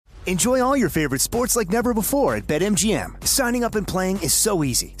Enjoy all your favorite sports like never before at BetMGM. Signing up and playing is so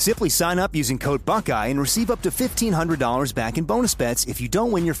easy. Simply sign up using code Buckeye and receive up to $1,500 back in bonus bets if you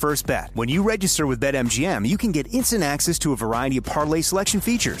don't win your first bet. When you register with BetMGM, you can get instant access to a variety of parlay selection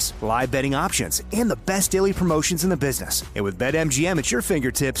features, live betting options, and the best daily promotions in the business. And with BetMGM at your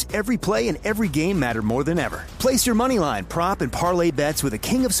fingertips, every play and every game matter more than ever. Place your moneyline, prop, and parlay bets with the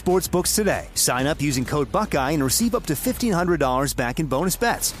king of sportsbooks today. Sign up using code Buckeye and receive up to $1,500 back in bonus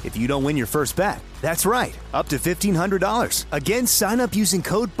bets if you don't win your first bet. That's right, up to $1,500. Again, sign up using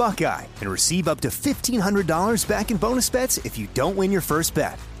code Buckeye and receive up to $1,500 back in bonus bets if you don't win your first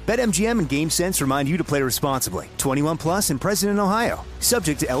bet. BetMGM and GameSense remind you to play responsibly. 21 plus and present in Ohio.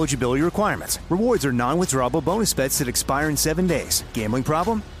 Subject to eligibility requirements. Rewards are non-withdrawable bonus bets that expire in 7 days. Gambling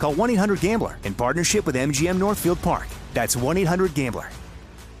problem? Call 1-800-GAMBLER in partnership with MGM Northfield Park. That's 1-800-GAMBLER.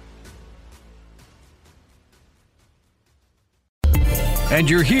 And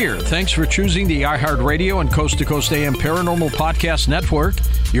you're here. Thanks for choosing the iHeartRadio and Coast to Coast AM Paranormal Podcast Network.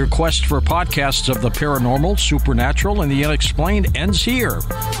 Your quest for podcasts of the paranormal, supernatural, and the unexplained ends here.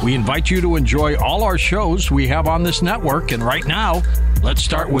 We invite you to enjoy all our shows we have on this network. And right now, let's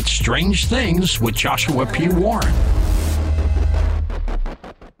start with Strange Things with Joshua P. Warren.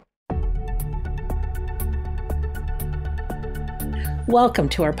 Welcome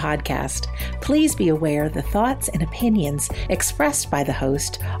to our podcast. Please be aware the thoughts and opinions expressed by the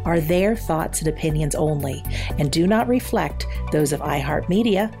host are their thoughts and opinions only and do not reflect those of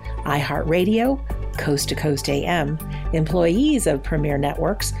iHeartMedia, iHeartRadio, Coast to Coast AM, employees of Premier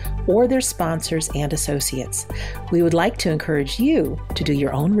Networks, or their sponsors and associates. We would like to encourage you to do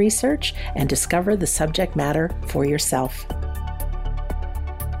your own research and discover the subject matter for yourself.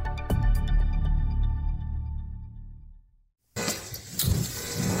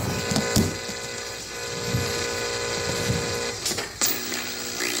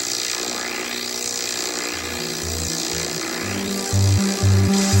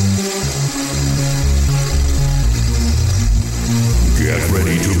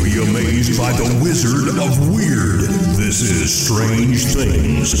 By the Wizard of Weird. This is Strange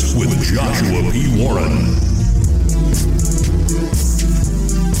Things with Joshua P. Warren.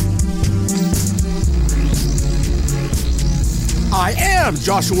 I am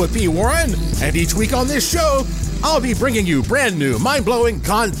Joshua P. Warren, and each week on this show, I'll be bringing you brand new, mind-blowing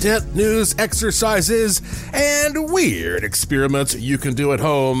content, news, exercises, and weird experiments you can do at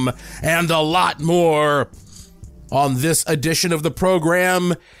home, and a lot more. On this edition of the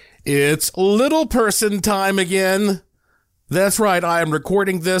program, it's little person time again. That's right, I am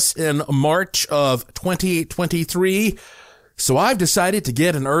recording this in March of 2023, so I've decided to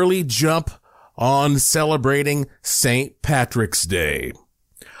get an early jump on celebrating St. Patrick's Day.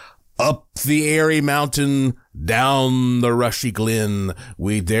 Up the airy mountain, down the rushy glen,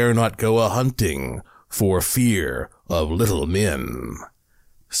 we dare not go a-hunting for fear of little men.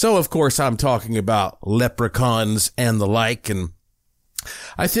 So, of course, I'm talking about leprechauns and the like, and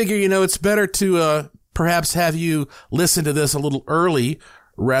I figure, it's better to perhaps have you listen to this a little early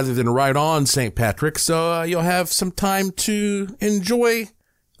rather than right on St. Patrick's, so you'll have some time to enjoy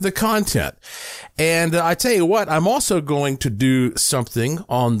the content. And I tell you what, I'm also going to do something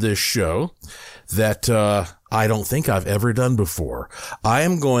on this show that I don't think I've ever done before. I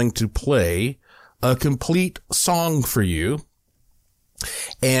am going to play a complete song for you.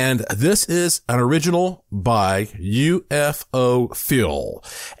 And this is an original by UFO Phil.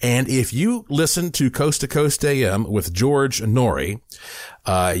 And if you listen to Coast AM with George Norrie,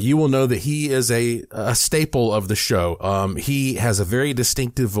 you will know that he is a staple of the show. He has a very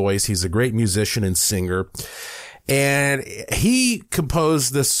distinctive voice. He's a great musician and singer. And he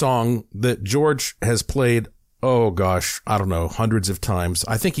composed this song that George has played, I don't know, hundreds of times.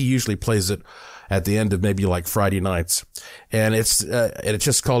 I think he usually plays it at the end of maybe like Friday nights. And it's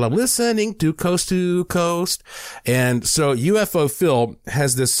just called I'm Listening to Coast. And so UFO Phil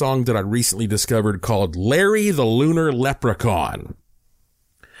has this song that I recently discovered called Larry the Lunar Leprechaun.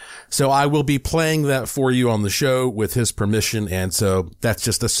 So I will be playing that for you on the show with his permission. And so that's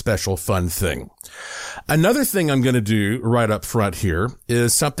just a special fun thing. Another thing I'm going to do right up front here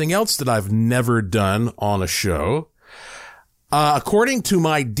is something else that I've never done on a show. According to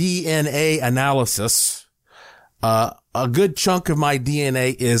my DNA analysis, a good chunk of my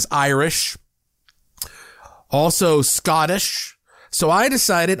DNA is Irish, also Scottish. So I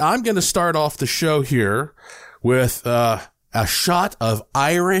decided I'm going to start off the show here with a shot of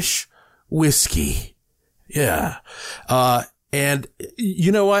Irish whiskey. Yeah. And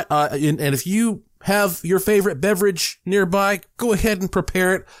you know what? And if you have your favorite beverage nearby, go ahead and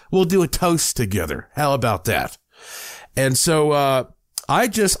prepare it. We'll do a toast together. How about that? And so,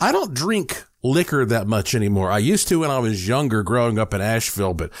 I don't drink liquor that much anymore. I used to when I was younger growing up in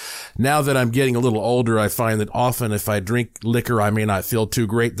Asheville, but now that I'm getting a little older, I find that often if I drink liquor, I may not feel too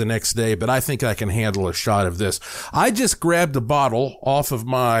great the next day, but I think I can handle a shot of this. I just grabbed a bottle off of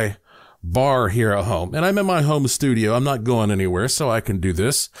my bar here at home, and I'm in my home studio. I'm not going anywhere, so I can do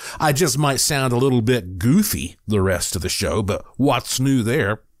this. I just might sound a little bit goofy the rest of the show, but what's new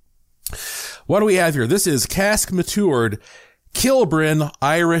there? What do we have here? This is cask matured Kilburn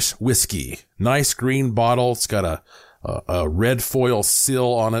Irish whiskey. Nice green bottle. It's got a red foil seal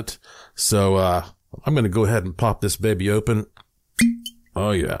on it. So, I'm going to go ahead and pop this baby open.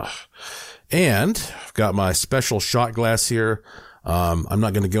 Oh yeah. And I've got my special shot glass here. I'm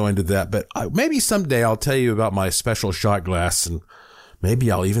not going to go into that, but maybe someday I'll tell you about my special shot glass, and maybe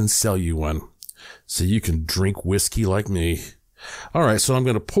I'll even sell you one so you can drink whiskey like me. All right. So I'm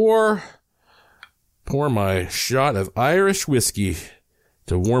going to pour my shot of Irish whiskey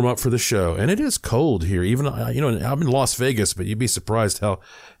to warm up for the show. And it is cold here. Even, I'm in Las Vegas, but you'd be surprised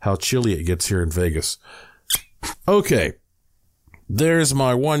how chilly it gets here in Vegas. Okay. There's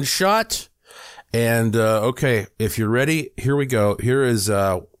my one shot. And, okay, if you're ready, here we go. Here is,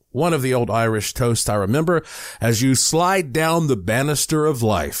 one of the old Irish toasts I remember. As you slide down the banister of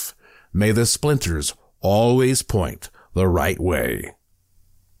life, may the splinters always point the right way.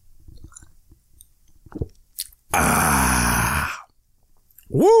 Ah,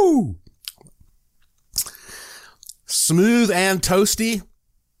 woo! Smooth and toasty.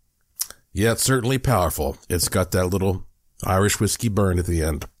 Yeah, it's certainly powerful. It's got that little Irish whiskey burn at the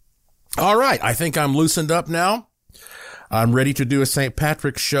end. All right. I think I'm loosened up now. I'm ready to do a St.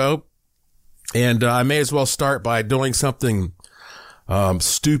 Patrick's show. And I may as well start by doing something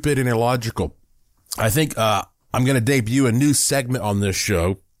stupid and illogical. I think I'm going to debut a new segment on this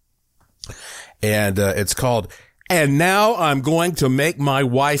show. And it's called, "And Now I'm Going to Make My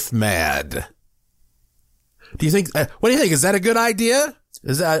Wife Mad." Do you think, what do you think? Is that a good idea?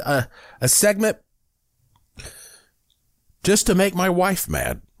 Is that a segment just to make my wife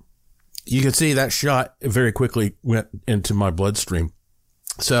mad? You can see that shot very quickly went into my bloodstream.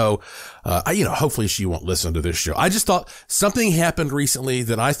 So, hopefully she won't listen to this show. I just thought something happened recently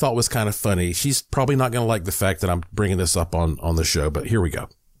that I thought was kind of funny. She's probably not going to like the fact that I'm bringing this up on the show, but here we go.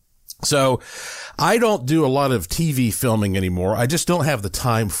 So I don't do a lot of TV filming anymore. I just don't have the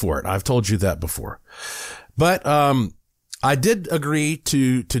time for it. I've told you that before. But, I did agree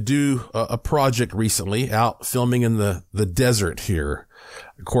to do a project recently out filming in the desert here.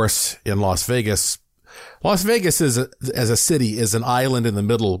 Of course, in Las Vegas. Las Vegas as a city is an island in the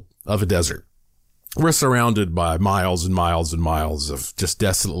middle of a desert. We're surrounded by miles and miles and miles of just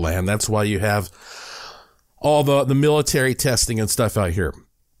desolate land. That's why you have all the military testing and stuff out here.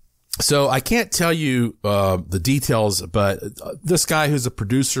 So I can't tell you the details, but this guy who's a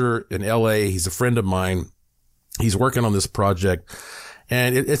producer in LA, he's a friend of mine. He's working on this project,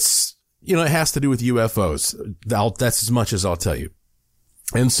 and it's it has to do with UFOs. That's as much as I'll tell you.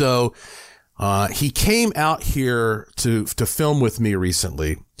 And so he came out here to film with me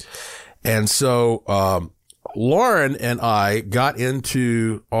recently. And so Lauren and I got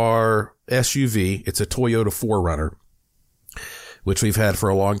into our SUV. It's a Toyota 4Runner, which we've had for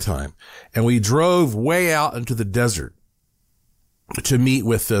a long time. And we drove way out into the desert to meet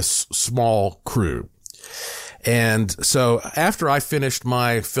with this small crew. And so after I finished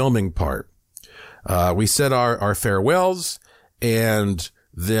my filming part, we said our farewells, and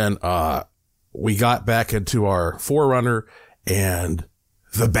then we got back into our 4Runner, and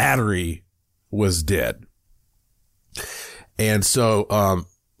the battery was dead. And so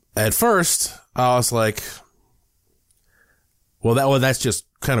at first I was like, well, that's just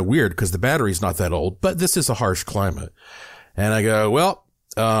kind of weird because the battery's not that old, but this is a harsh climate. And I go, well,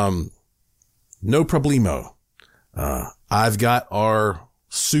 no problemo. I've got our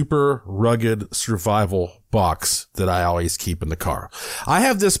super rugged survival box that I always keep in the car. I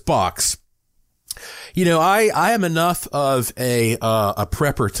have this box. I am enough of a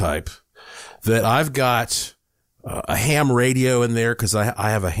prepper type that I've got a ham radio in there because I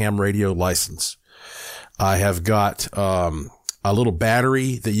have a ham radio license. I have got a little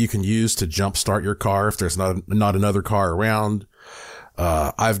battery that you can use to jumpstart your car if there's not another car around.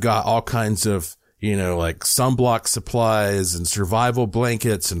 I've got all kinds of like sunblock supplies and survival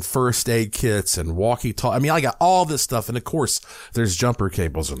blankets and first aid kits and walkie-talkie. I mean, I got all this stuff. And of course, there's jumper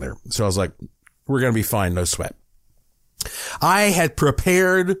cables in there. So I was like, we're going to be fine. No sweat. I had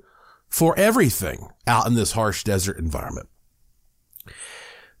prepared for everything out in this harsh desert environment.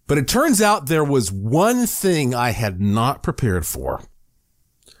 But it turns out there was one thing I had not prepared for.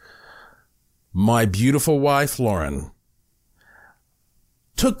 My beautiful wife, Lauren,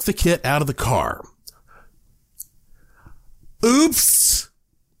 took the kit out of the car. Oops.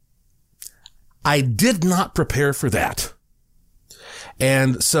 I did not prepare for that.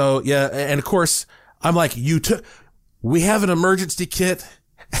 And so, yeah, and of course, I'm like, we have an emergency kit.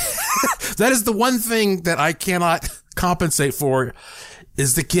 That is the one thing that I cannot compensate for,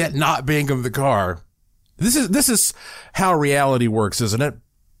 is the kit not being in the car. This is how reality works, isn't it?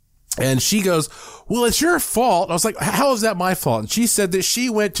 And she goes, well, it's your fault. I was like, how is that my fault? And she said that she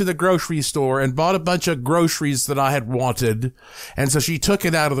went to the grocery store and bought a bunch of groceries that I had wanted. And so she took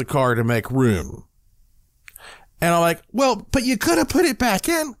it out of the car to make room. And I'm like, well, but you could have put it back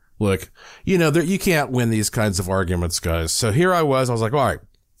in. Look, you can't win these kinds of arguments, guys. So here I was like, all right,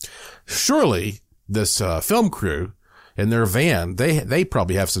 surely this film crew in their van, they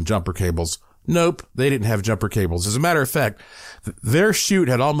probably have some jumper cables. Nope, they didn't have jumper cables. As a matter of fact, their shoot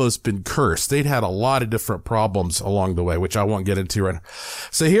had almost been cursed. They'd had a lot of different problems along the way, which I won't get into right now.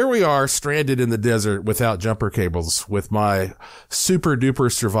 So here we are, stranded in the desert without jumper cables, with my super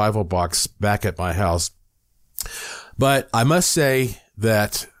duper survival box back at my house. But I must say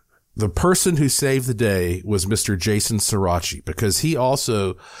that the person who saved the day was Mr. Jason Sirachi, because he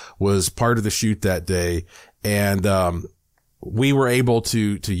also was part of the shoot that day. And, we were able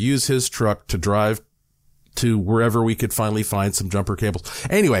to use his truck to drive to wherever we could finally find some jumper cables.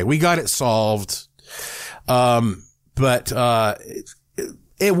 Anyway, we got it solved. But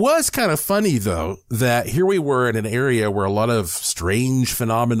it was kind of funny, though, that here we were in an area where a lot of strange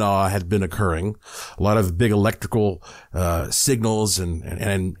phenomena had been occurring, a lot of big electrical signals,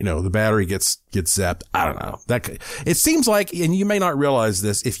 and the battery gets zapped. I don't know. It seems like, and you may not realize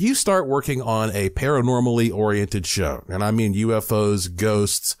this, if you start working on a paranormally oriented show, and I mean UFOs,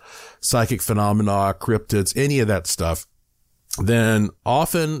 ghosts, psychic phenomena, cryptids, any of that stuff, then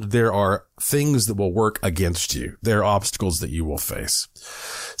often there are things that will work against you. There are obstacles that you will face.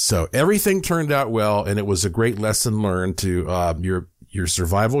 So everything turned out well, and it was a great lesson learned to, your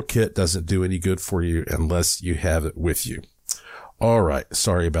survival kit doesn't do any good for you unless you have it with you. All right.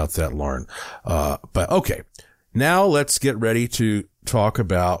 Sorry about that, Lauren. But okay. Now let's get ready to talk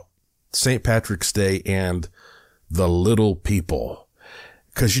about St. Patrick's Day and the little people.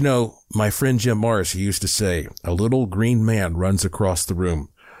 Because, my friend Jim Morris, he used to say, a little green man runs across the room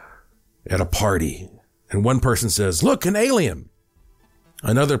at a party, and one person says, look, an alien.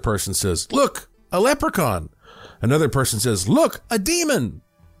 Another person says, look, a leprechaun. Another person says, look, a demon.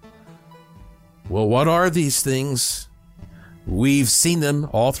 Well, what are these things? We've seen them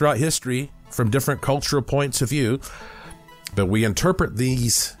all throughout history from different cultural points of view, but we interpret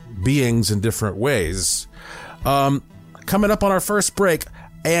these beings in different ways. Coming up on our first break,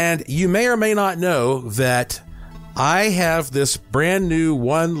 and you may or may not know that I have this brand new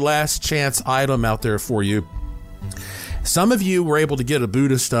one last chance item out there for you. Some of you were able to get a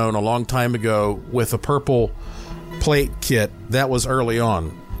Buddha stone a long time ago with a purple plate kit. That was early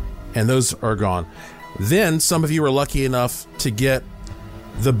on, and those are gone. Then some of you were lucky enough to get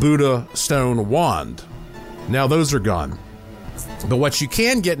the Buddha stone wand. Now those are gone. But what you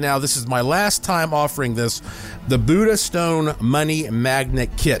can get now, this is my last time offering this, the Buddha Stone Money Magnet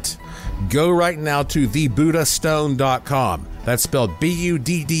Kit. Go right now to thebuddhastone.com. That's spelled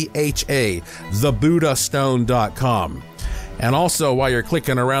B-U-D-D-H-A, thebuddhastone.com. And also, while you're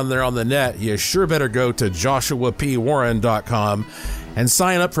clicking around there on the net, you sure better go to joshuapwarren.com and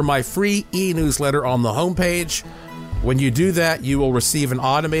sign up for my free e-newsletter on the homepage. When you do that, you will receive an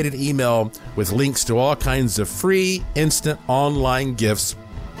automated email with links to all kinds of free, instant online gifts.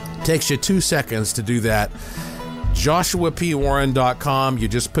 Takes you 2 seconds to do that. joshuapwarren.com. You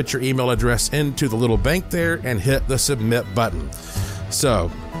just put your email address into the little bank there and hit the submit button.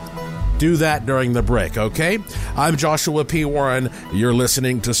 So, do that during the break, okay? I'm Joshua P. Warren. You're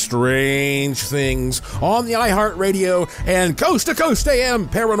listening to Strange Things on the iHeartRadio and Coast to Coast AM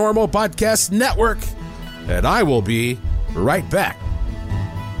Paranormal Podcast Network. And I will be right back.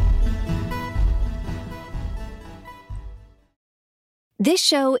 This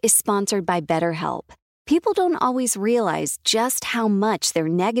show is sponsored by BetterHelp. People don't always realize just how much their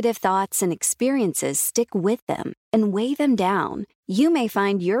negative thoughts and experiences stick with them and weigh them down. You may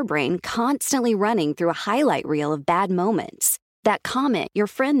find your brain constantly running through a highlight reel of bad moments. That comment your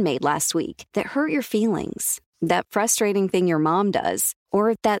friend made last week that hurt your feelings. That frustrating thing your mom does.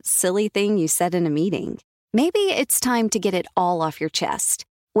 Or that silly thing you said in a meeting. Maybe it's time to get it all off your chest.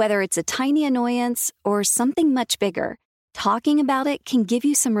 Whether it's a tiny annoyance or something much bigger, talking about it can give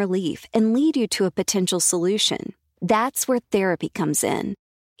you some relief and lead you to a potential solution. That's where therapy comes in.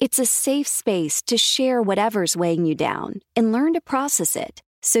 It's a safe space to share whatever's weighing you down and learn to process it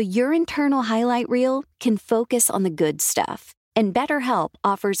so your internal highlight reel can focus on the good stuff And BetterHelp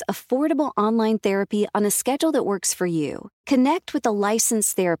offers affordable online therapy on a schedule that works for you. Connect with a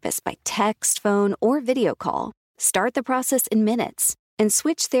licensed therapist by text, phone, or video call. Start the process in minutes and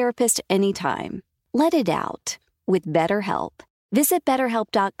switch therapist anytime. Let it out with BetterHelp. Visit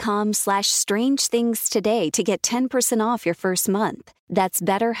BetterHelp.com/strangethings today to get 10% off your first month. That's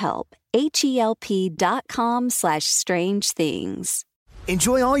BetterHelp, HELP.com/strangethings.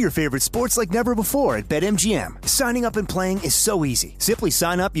 Enjoy all your favorite sports like never before at BetMGM. Signing up and playing is so easy. Simply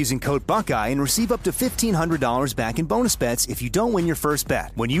sign up using code Buckeye and receive up to $1,500 back in bonus bets if you don't win your first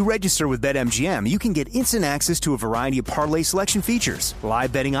bet. When you register with BetMGM, you can get instant access to a variety of parlay selection features,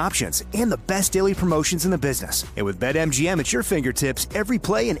 live betting options, and the best daily promotions in the business. And with BetMGM at your fingertips, every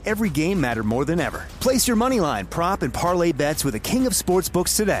play and every game matter more than ever. Place your moneyline, prop, and parlay bets with the king of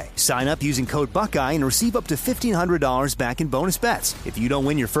sportsbooks today. Sign up using code Buckeye and receive up to $1,500 back in bonus bets if you don't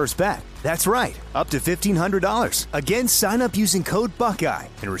win your first bet. That's right, up to $1,500. Again, sign up using code Buckeye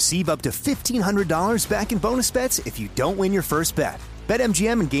and receive up to $1,500 back in bonus bets if you don't win your first bet.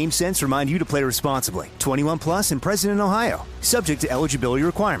 BetMGM and GameSense remind you to play responsibly. 21 plus and present in Ohio. Subject to eligibility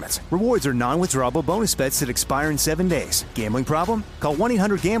requirements. Rewards are non-withdrawable bonus bets that expire in 7 days. Gambling problem? Call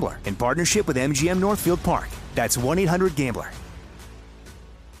 1-800-GAMBLER in partnership with MGM Northfield Park. That's 1-800-GAMBLER.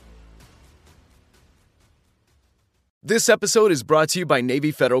 This episode is brought to you by Navy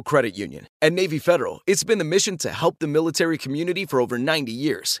Federal Credit Union. At Navy Federal, it's been the mission to help the military community for over 90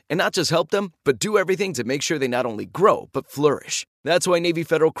 years. And not just help them, but do everything to make sure they not only grow, but flourish. That's why Navy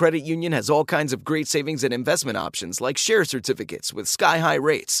Federal Credit Union has all kinds of great savings and investment options like share certificates with sky-high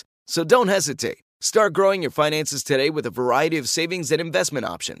rates. So don't hesitate. Start growing your finances today with a variety of savings and investment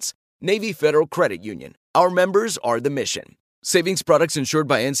options. Navy Federal Credit Union. Our members are the mission. Savings products insured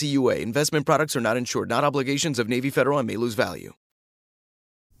by NCUA. Investment products are not insured, not obligations of Navy Federal and may lose value.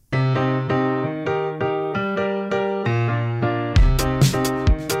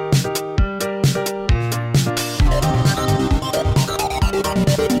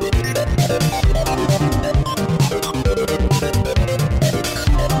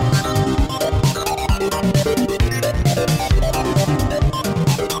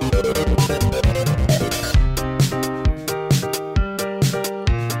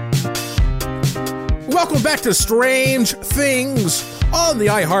 Welcome back to Strange Things on the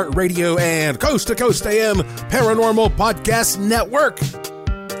iHeartRadio and Coast to Coast AM Paranormal Podcast Network.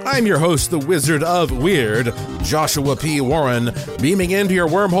 I'm your host, the Wizard of Weird, Joshua P. Warren, beaming into your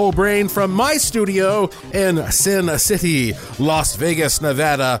wormhole brain from my studio in Sin City, Las Vegas,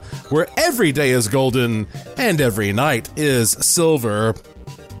 Nevada, where every day is golden and every night is silver.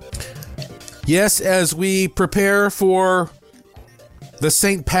 Yes, as we prepare for the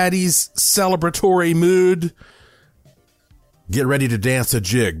St. Paddy's celebratory mood, get ready to dance a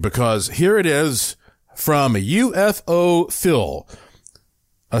jig, because here it is from UFO Phil,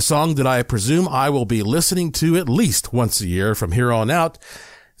 a song that I presume I will be listening to at least once a year from here on out.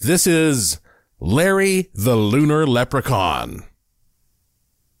 This is Larry the Lunar Leprechaun.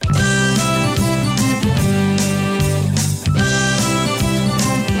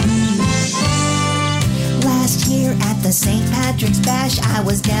 Last year at the St. Patrick's Bash, I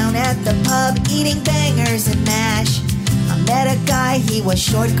was down at the pub eating bangers and mash. I met a guy, he was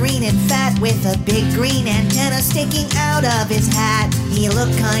short, green, and fat, with a big green antenna sticking out of his hat. He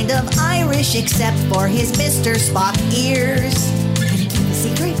looked kind of Irish except for his Mr. Spock ears. Can you keep a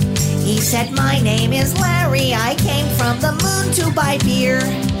secret? He said, "My name is Larry, I came from the moon to buy beer."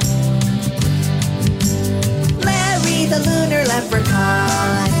 Larry the Lunar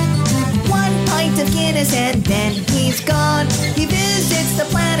Leprechaun. 1 pint of Guinness and then he's gone. He visits the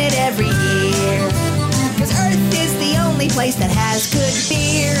planet every year, 'cause Earth is the only place that has good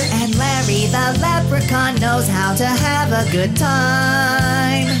beer. And Larry the Leprechaun knows how to have a good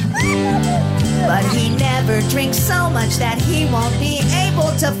time. But he never drinks so much that he won't be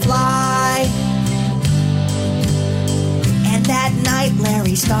able to fly. And that night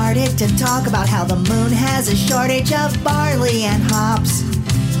Larry started to talk about how the moon has a shortage of barley and hops.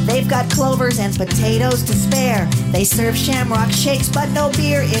 They've got clovers and potatoes to spare. They serve shamrock shakes, but no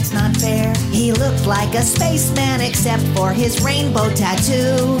beer, it's not fair. He looked like a spaceman except for his rainbow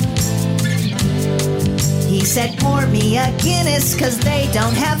tattoo. He said, "Pour me a Guinness, 'cause they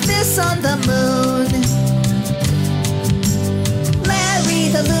don't have this on the moon." Larry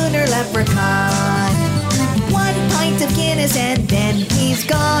the Lunar Leprechaun. 1 pint of Guinness and then he's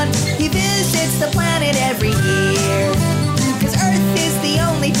gone. He visits the planet every year, 'cause Earth is the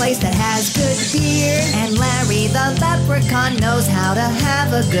only place that has good beer. And Larry the Leprechaun knows how to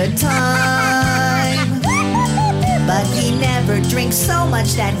have a good time. But he never drinks so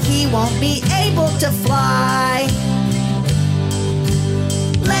much that he won't be able to fly.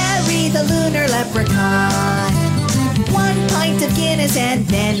 the lunar leprechaun. 1 pint of Guinness and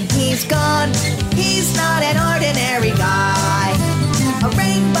then he's gone. He's not an ordinary guy. A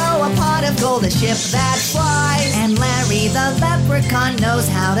rainbow, a pot of gold, a ship that flies. And Larry the leprechaun knows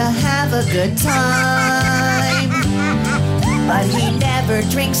how to have a good time. But he never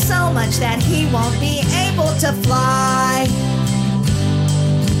drinks so much that he won't be able to fly.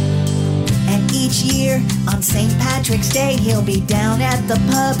 And each year on St. Patrick's Day, he'll be down at the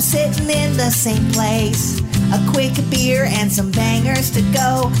pub sitting in the same place. A quick beer and some bangers to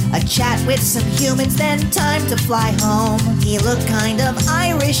go. A chat with some humans, then time to fly home. He looked kind of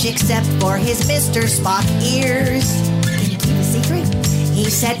Irish except for his Mr. Spock ears. Can you keep a secret? He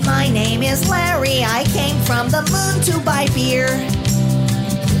said, my name is Larry. I came from the moon to buy beer.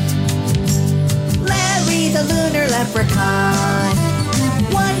 Larry the lunar leprechaun.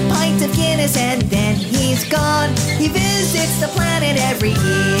 1 pint of Guinness and then he's gone. He visits the planet every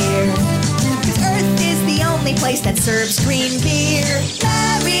year. 'Cause Earth is the only place that serves green beer.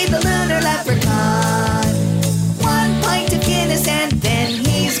 Larry the lunar leprechaun. 1 pint of Guinness and then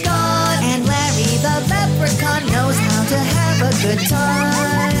he's gone. And Larry the leprechaun knows how to have a good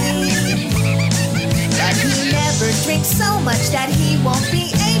time. But he never drinks so much that he won't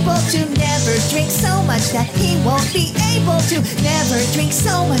be able to. Never drink so much that he won't be able to. Never drink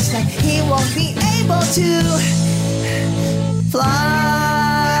so much that he won't be able to fly.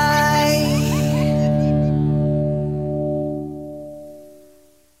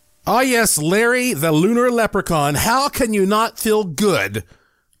 Ah, yes, Larry the lunar leprechaun. How can you not feel good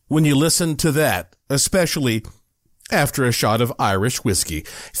when you listen to that, especially after a shot of Irish whiskey?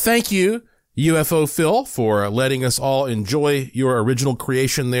 Thank you, UFO Phil, for letting us all enjoy your original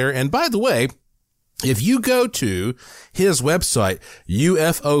creation there. And by the way, if you go to his website,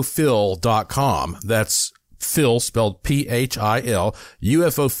 ufophil.com, that's Phil spelled P-H-I-L,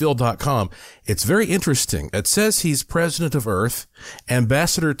 ufophil.com, it's very interesting. It says he's president of Earth,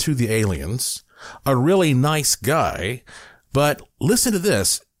 ambassador to the aliens, a really nice guy. But listen to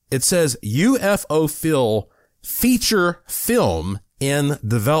this. It says UFO Phil feature film in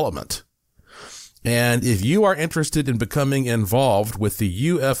development. And if you are interested in becoming involved with the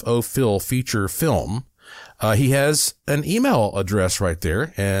UFO Phil feature film, he has an email address right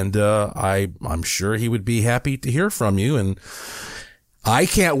there, and I'm sure he would be happy to hear from you. And I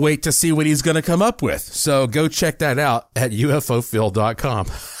can't wait to see what he's going to come up with. So go check that out at ufophil.com.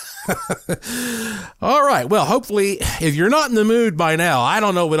 All right. Well, hopefully, if you're not in the mood by now, I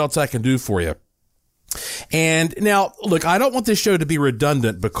don't know what else I can do for you. And now, look, I don't want this show to be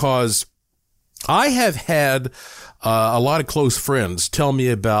redundant because I have had a lot of close friends tell me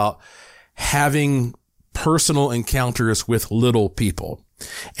about having personal encounters with little people.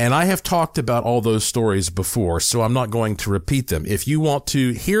 And I have talked about all those stories before, so I'm not going to repeat them. If you want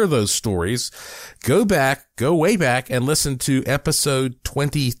to hear those stories, go way back and listen to episode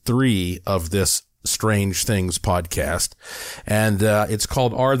 23 of this Strange Things podcast. And it's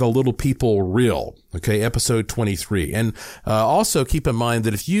called Are the Little People Real? Okay, episode 23. And also keep in mind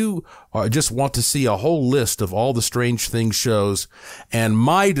that if you just want to see a whole list of all the Strange Things shows and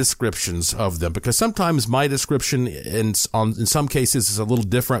my descriptions of them, because sometimes my description in some cases is a little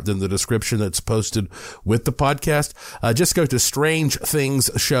different than the description that's posted with the podcast, just go to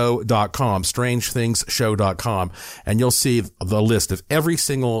strangethingshow.com, strangethingshow.com, and you'll see the list of every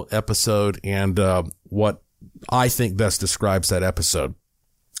single episode and what I think best describes that episode.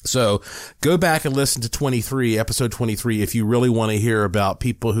 So go back and listen to episode 23, if you really want to hear about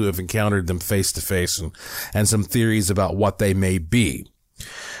people who have encountered them face to face and some theories about what they may be.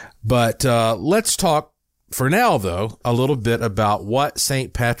 But let's talk for now, though, a little bit about what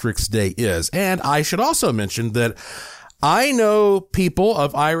St. Patrick's Day is. And I should also mention that I know people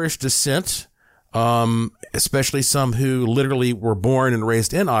of Irish descent, especially some who literally were born and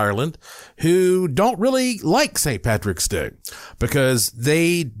raised in Ireland, who don't really like St. Patrick's Day because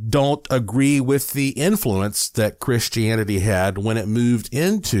they don't agree with the influence that Christianity had when it moved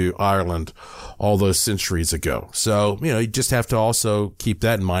into Ireland all those centuries ago. So, you just have to also keep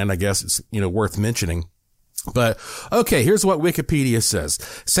that in mind. I guess it's, worth mentioning. But, okay, here's what Wikipedia says.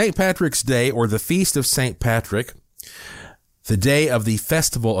 St. Patrick's Day, or the Feast of St. Patrick, the day of the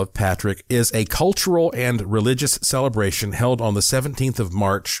Festival of Patrick, is a cultural and religious celebration held on the 17th of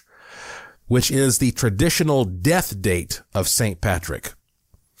March, which is the traditional death date of St. Patrick.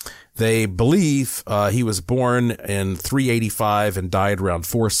 They believe he was born in 385 and died around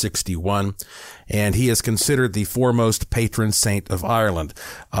 461, and he is considered the foremost patron saint of Ireland.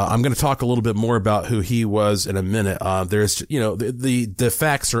 I'm going to talk a little bit more about who he was in a minute. There's, the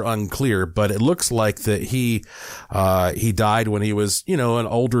facts are unclear, but it looks like that he died when he was, an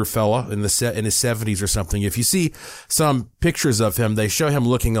older fella in his 70s or something. If you see some pictures of him, they show him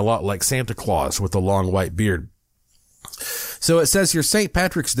looking a lot like Santa Claus with a long white beard. So it says here, St.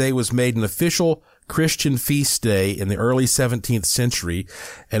 Patrick's Day was made an official Christian feast day in the early 17th century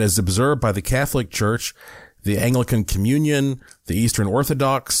and is observed by the Catholic Church, the Anglican Communion, the Eastern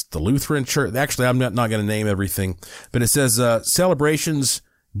Orthodox, the Lutheran Church. Actually, I'm not going to name everything, but it says celebrations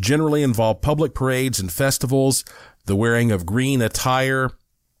generally involve public parades and festivals, the wearing of green attire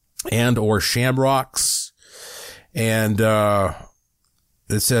and or shamrocks, and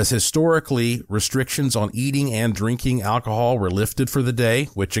it says historically restrictions on eating and drinking alcohol were lifted for the day,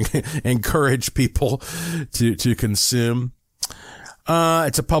 which encouraged people to consume.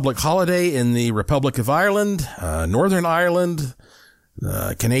 It's a public holiday in the Republic of Ireland, Northern Ireland,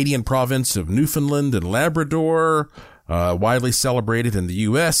 Canadian province of Newfoundland and Labrador, widely celebrated in the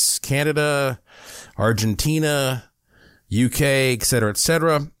U.S., Canada, Argentina, UK, et cetera, et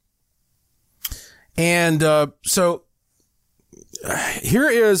cetera. And so here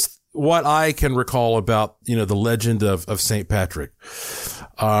is what I can recall about, the legend of St. Patrick.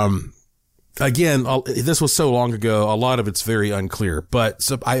 Again, this was so long ago, a lot of it's very unclear, but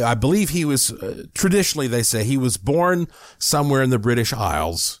so I believe he was, traditionally they say he was born somewhere in the British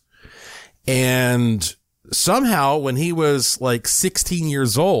Isles, and somehow when he was like 16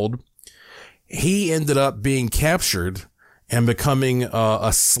 years old, he ended up being captured and becoming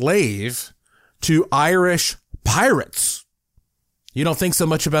a slave to Irish pirates. You don't think so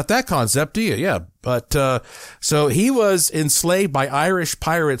much about that concept, do you? Yeah. But, so he was enslaved by Irish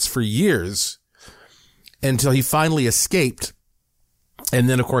pirates for years until he finally escaped. And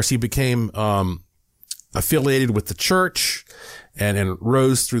then, of course, he became, affiliated with the church and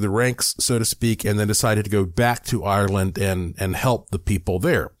rose through the ranks, so to speak, and then decided to go back to Ireland and help the people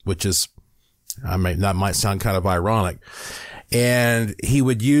there, which is, that might sound kind of ironic. And he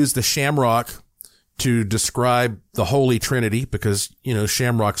would use the shamrock to describe the Holy Trinity, because,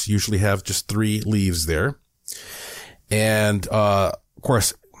 shamrocks usually have just 3 leaves there. And, of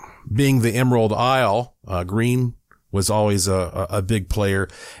course, being the Emerald Isle, green was always a big player.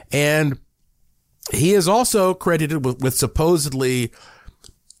 And he is also credited with supposedly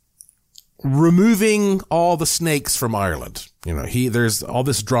removing all the snakes from Ireland. There's all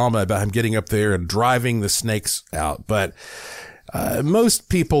this drama about him getting up there and driving the snakes out. But most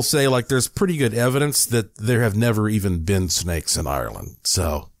people say there's pretty good evidence that there have never even been snakes in Ireland.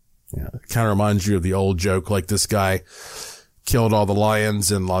 So, it kind of reminds you of the old joke, like this guy killed all the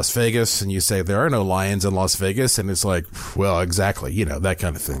lions in Las Vegas, and you say there are no lions in Las Vegas, and it's like, well, exactly, that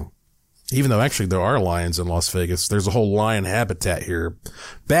kind of thing. Even though actually there are lions in Las Vegas, there's a whole lion habitat here.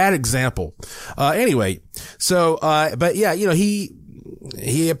 Bad example. Anyway, so, but yeah,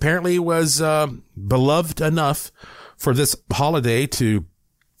 he apparently was beloved enough for this holiday to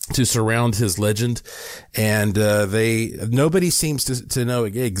surround his legend. And, nobody seems to know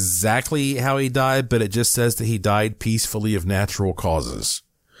exactly how he died, but it just says that he died peacefully of natural causes.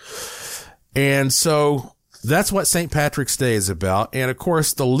 And so that's what St. Patrick's Day is about. And of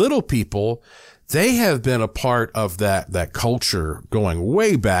course, the little people, they have been a part of that culture going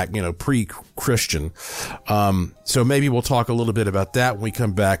way back, pre-Christian. So maybe we'll talk a little bit about that when we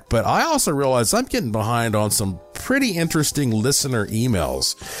come back. But I also realize I'm getting behind on some pretty interesting listener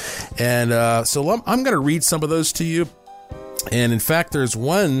emails. And, so I'm going to read some of those to you. And in fact, there's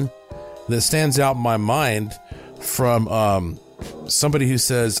one that stands out in my mind from, somebody who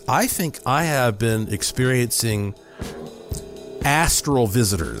says, I think I have been experiencing astral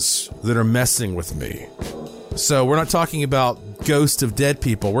visitors that are messing with me. So we're not talking about ghosts of dead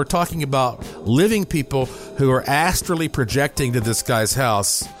people. We're talking about living people who are astrally projecting to this guy's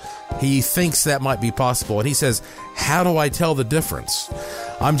house. He thinks that might be possible. And he says, how do I tell the difference?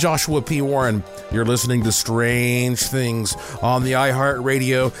 I'm Joshua P. Warren. You're listening to Strange Things on the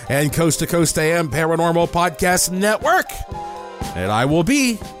iHeartRadio and Coast to Coast AM Paranormal Podcast Network. And I will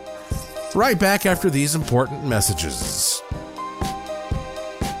be right back after these important messages.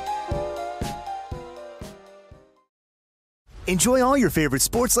 Enjoy all your favorite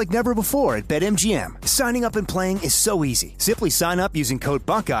sports like never before at BetMGM. Signing up and playing is so easy. Simply sign up using code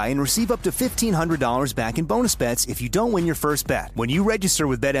Buckeye and receive up to $1,500 back in bonus bets if you don't win your first bet. When you register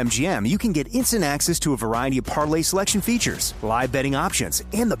with BetMGM, you can get instant access to a variety of parlay selection features, live betting options,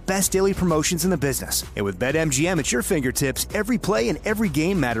 and the best daily promotions in the business. And with BetMGM at your fingertips, every play and every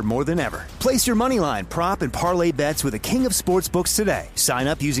game matter more than ever. Place your moneyline, prop, and parlay bets with the king of sportsbooks today. Sign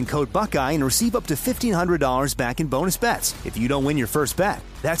up using code Buckeye and receive up to $1,500 back in bonus bets if you don't win your first bet.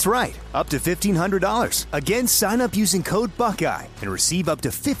 That's right, up to $1,500. Again, sign up using code Buckeye and receive up to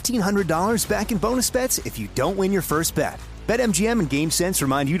 $1,500 back in bonus bets if you don't win your first bet. BetMGM and GameSense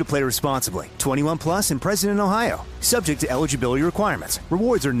remind you to play responsibly. 21 plus and present in Ohio. Subject to eligibility requirements.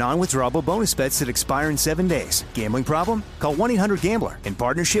 Rewards are non-withdrawable bonus bets that expire in 7 days. Gambling problem? Call 1-800-GAMBLER in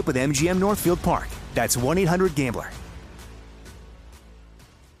partnership with MGM Northfield Park. That's 1-800-GAMBLER.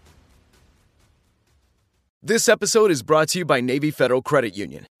 This episode is brought to you by Navy Federal Credit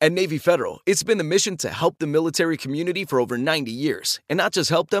Union. At Navy Federal, it's been the mission to help the military community for over 90 years. And not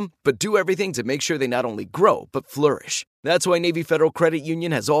just help them, but do everything to make sure they not only grow, but flourish. That's why Navy Federal Credit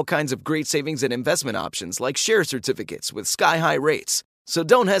Union has all kinds of great savings and investment options like share certificates with sky-high rates. So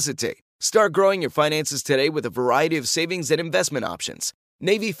don't hesitate. Start growing your finances today with a variety of savings and investment options.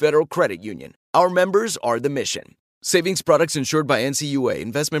 Navy Federal Credit Union. Our members are the mission. Savings products insured by NCUA.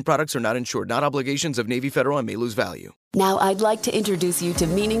 Investment products are not insured, not obligations of Navy Federal and may lose value. Now I'd like to introduce you to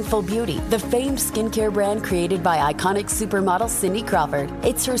Meaningful Beauty, the famed skincare brand created by iconic supermodel Cindy Crawford.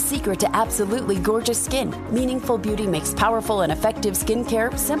 It's her secret to absolutely gorgeous skin. Meaningful Beauty makes powerful and effective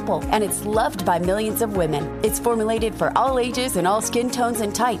skincare simple, and it's loved by millions of women. It's formulated for all ages and all skin tones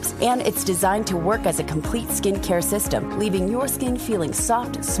and types, and it's designed to work as a complete skincare system, leaving your skin feeling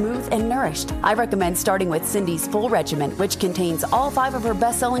soft, smooth, and nourished. I recommend starting with Cindy's full regimen, which contains all 5 of her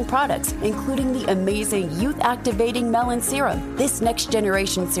best-selling products, including the amazing youth-activating Melon Serum. This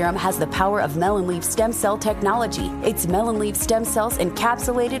next-generation serum has the power of melon leaf stem cell technology. It's melon leaf stem cells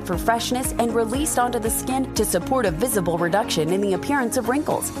encapsulated for freshness and released onto the skin to support a visible reduction in the appearance of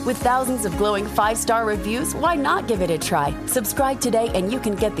wrinkles. With thousands of glowing 5-star reviews, why not give it a try? Subscribe today and you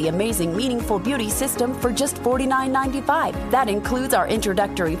can get the amazing Meaningful Beauty system for just $49.95. That includes our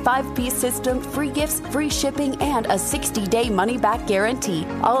introductory 5-piece system, free gifts, free shipping, and a 60-day money-back guarantee.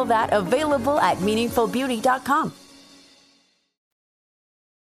 All of that available at meaningfulbeauty.com.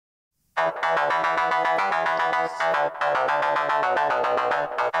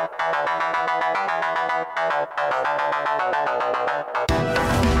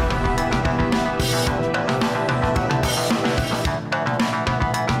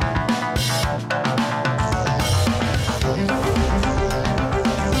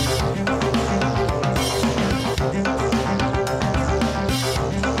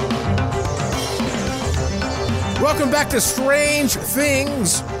 Welcome back to Strange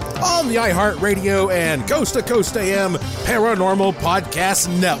Things on the iHeartRadio and Coast to Coast AM Paranormal Podcast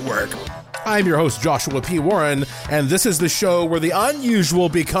Network. I'm your host, Joshua P. Warren, and this is the show where the unusual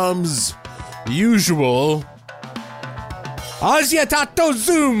becomes usual. Agiatato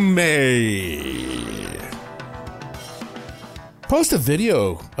Zume! Post a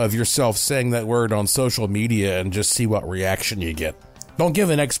video of yourself saying that word on social media and just see what reaction you get. Don't give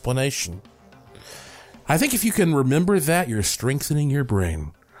an explanation. I think if you can remember that, you're strengthening your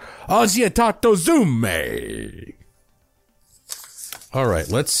brain. Agiatato Zume! All right,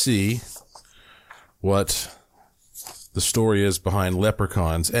 let's see what the story is behind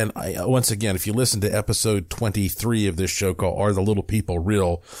leprechauns. And once again, if you listen to episode 23 of this show called Are the Little People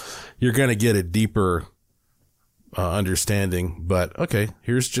Real, you're going to get a deeper understanding. But okay,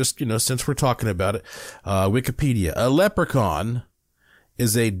 here's just, since we're talking about it, Wikipedia. A leprechaun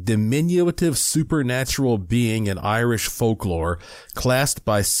is a diminutive supernatural being in Irish folklore, classed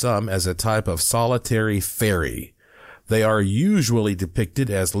by some as a type of solitary fairy. They are usually depicted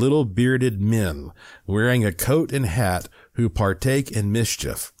as little bearded men wearing a coat and hat who partake in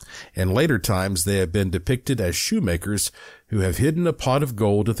mischief. In later times, they have been depicted as shoemakers who have hidden a pot of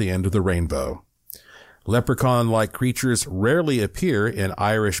gold at the end of the rainbow. Leprechaun-like creatures rarely appear in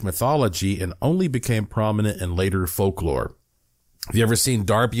Irish mythology and only became prominent in later folklore. Have you ever seen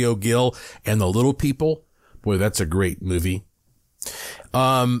Darby O'Gill and the Little People? Boy, that's a great movie.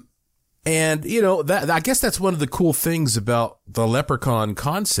 And, that I guess that's one of the cool things about the leprechaun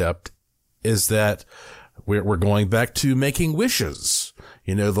concept is that we're going back to making wishes.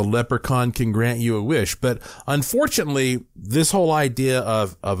 The leprechaun can grant you a wish. But unfortunately, this whole idea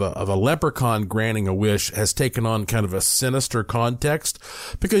of a leprechaun granting a wish has taken on kind of a sinister context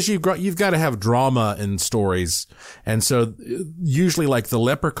because you've got to have drama in stories. And so usually like the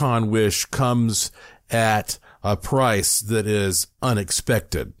leprechaun wish comes at a price that is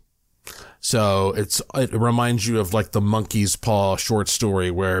unexpected. So it reminds you of like the monkey's paw short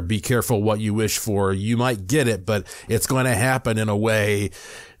story where be careful what you wish for. You might get it, but it's going to happen in a way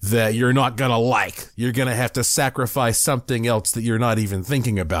that you're not going to like. You're going to have to sacrifice something else that you're not even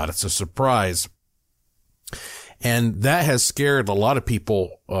thinking about. It's a surprise. And that has scared a lot of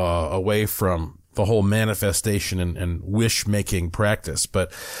people away from the whole manifestation and wish-making practice.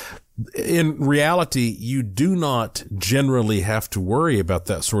 But in reality, you do not generally have to worry about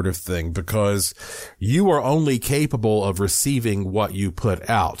that sort of thing because you are only capable of receiving what you put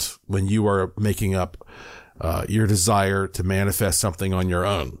out when you are making up your desire to manifest something on your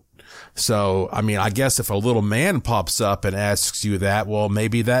own. So, I mean, I guess if a little man pops up and asks you that, well,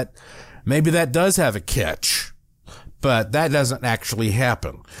 maybe that does have a catch. But that doesn't actually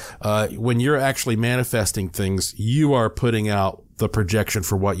happen. When you're actually manifesting things, you are putting out the projection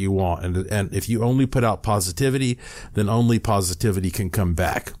for what you want. And if you only put out positivity, then only positivity can come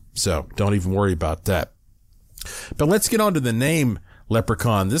back. So don't even worry about that. But let's get on to the name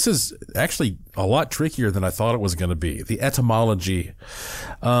leprechaun. This is actually a lot trickier than I thought it was going to be. The etymology.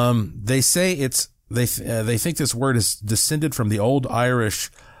 They say they think this word is descended from the old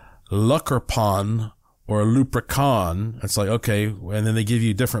Irish lucerpan, or a leprechaun. It's like, okay. And then they give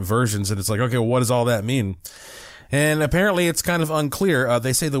you different versions and it's like, okay, well, what does all that mean? And apparently it's kind of unclear.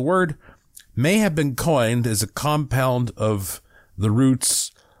 They say the word may have been coined as a compound of the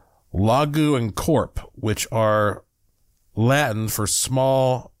roots lagu and corp, which are Latin for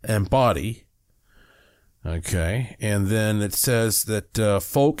small and body. Okay. And then it says that,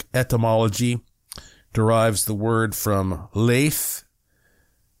 folk etymology derives the word from leith,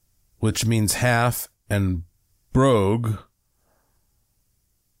 which means half, and brogue,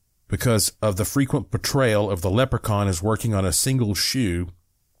 because of the frequent portrayal of the leprechaun as working on a single shoe.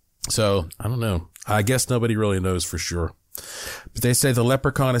 So, I don't know. I guess nobody really knows for sure. But they say the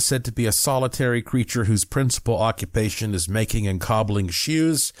leprechaun is said to be a solitary creature whose principal occupation is making and cobbling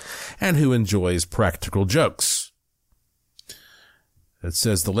shoes and who enjoys practical jokes. It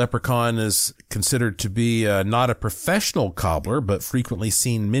says the leprechaun is considered to be not a professional cobbler, but frequently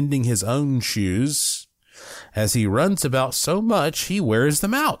seen mending his own shoes. As he runs about so much, he wears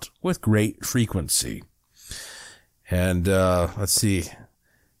them out with great frequency. And let's see.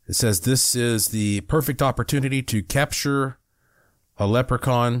 It says this is the perfect opportunity to capture a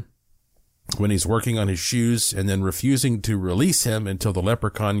leprechaun when he's working on his shoes and then refusing to release him until the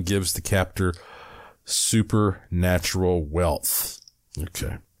leprechaun gives the captor supernatural wealth.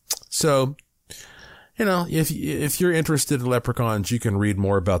 Okay. So, you know, if you're interested in leprechauns, you can read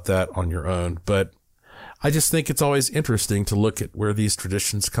more about that on your own. But I just think it's always interesting to look at where these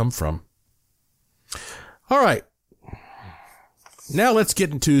traditions come from. All right. Now let's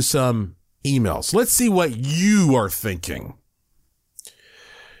get into some emails. Let's see what you are thinking.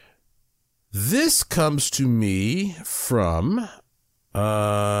 This comes to me from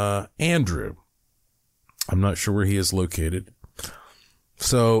Andrew. I'm not sure where he is located.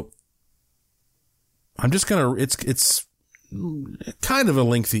 So I'm just going to, it's kind of a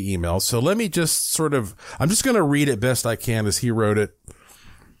lengthy email. So let me just I'm just going to read it best I can as he wrote it.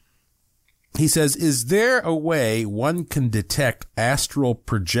 He says, is there a way one can detect astral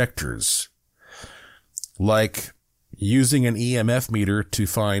projectors, like using an EMF meter to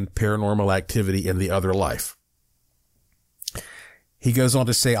find paranormal activity in the other life? He goes on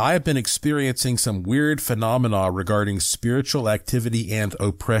to say, I have been experiencing some weird phenomena regarding spiritual activity and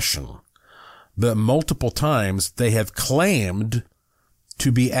oppression, but multiple times they have claimed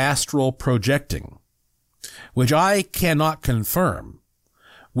to be astral projecting, which I cannot confirm.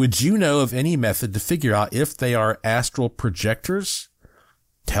 Would you know of any method to figure out if they are astral projectors,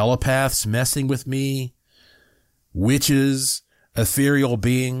 telepaths messing with me, witches, ethereal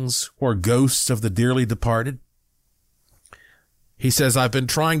beings, or ghosts of the dearly departed? He says, I've been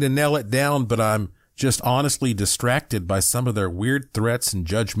trying to nail it down, but I'm just honestly distracted by some of their weird threats and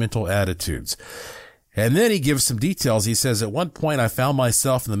judgmental attitudes. And then he gives some details. He says, at one point I found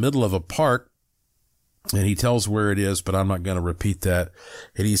myself in the middle of a park, and he tells where it is, but I'm not going to repeat that.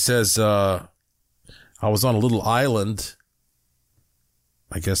 And he says, I was on a little island.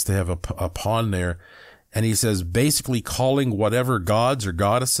 I guess they have a pond there. And he says, basically calling whatever gods or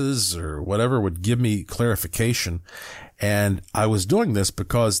goddesses or whatever would give me clarification. And I was doing this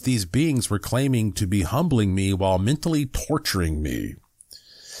because these beings were claiming to be humbling me while mentally torturing me.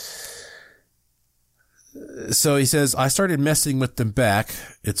 So he says, I started messing with them back.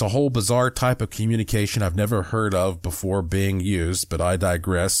 It's a whole bizarre type of communication I've never heard of before being used, but I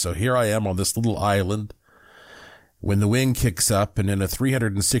digress. So here I am on this little island. when the wind kicks up and in a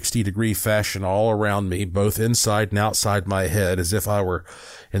 360-degree fashion all around me, both inside and outside my head, as if I were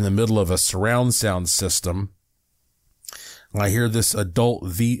in the middle of a surround sound system, I hear this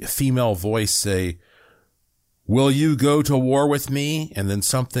adult female voice say, "Will you go to war with me?" And then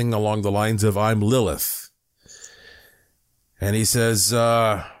something along the lines of, "I'm Lilith." And he says,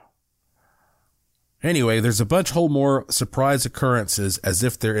 anyway, there's a bunch whole more surprise occurrences as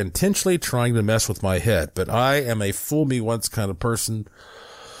if they're intentionally trying to mess with my head. But I am a fool me once kind of person.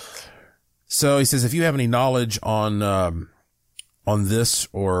 So he says, if you have any knowledge on this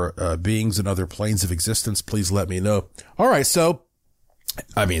or beings in other planes of existence, please let me know. All right. So,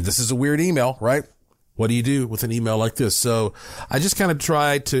 I mean, this is a weird email, right? What do you do with an email like this? So I just kind of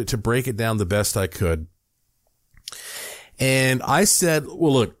tried to break it down the best I could. And I said,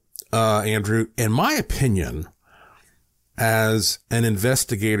 well, look, Andrew, in my opinion, as an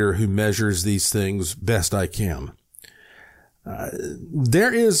investigator who measures these things best I can,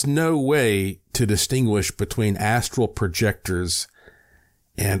 there is no way to distinguish between astral projectors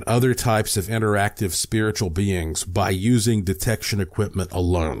and other types of interactive spiritual beings by using detection equipment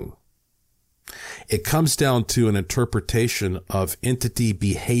alone. It comes down to an interpretation of entity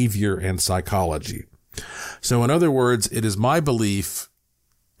behavior and psychology. So in other words, it is my belief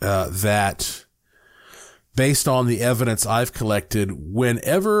that based on the evidence I've collected,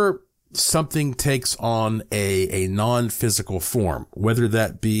 whenever something takes on a non-physical form, whether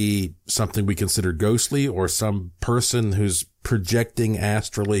that be something we consider ghostly or some person who's projecting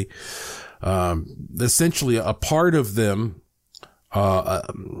astrally, essentially a part of them,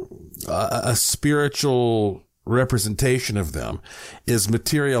 a spiritual representation of them is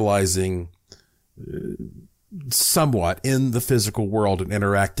materializing somewhat in the physical world and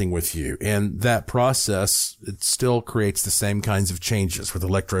interacting with you. And that process, it still creates the same kinds of changes with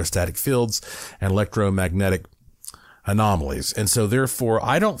electrostatic fields and electromagnetic anomalies. And so therefore,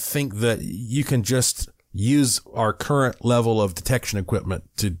 I don't think that you can just use our current level of detection equipment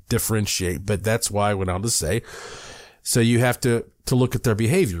to differentiate. But that's why I went on to say, so you have to look at their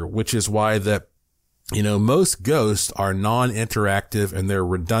behavior, which is why that, you know, most ghosts are non-interactive and they're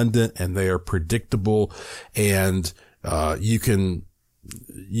redundant and they are predictable. And, you can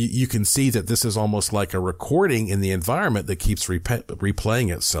see that this is almost like a recording in the environment that keeps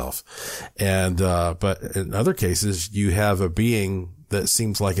replaying itself. And, but in other cases, you have a being that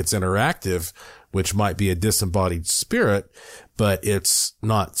seems like it's interactive, which might be a disembodied spirit, but it's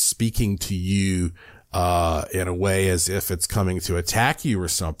not speaking to you in a way as if it's coming to attack you or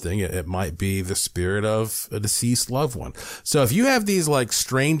something. It might be the spirit of a deceased loved one. So if you have these like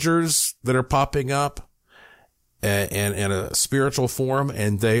strangers that are popping up and in a spiritual form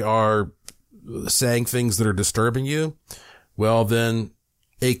and they are saying things that are disturbing you, well, then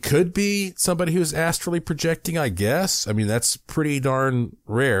it could be somebody who's astrally projecting, I guess. I mean, that's pretty darn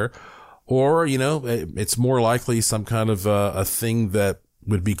rare. Or, you know, it's more likely some kind of a thing that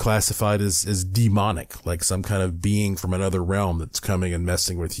would be classified as demonic, like some kind of being from another realm that's coming and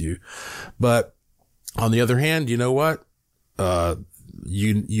messing with you. But on the other hand, you know what?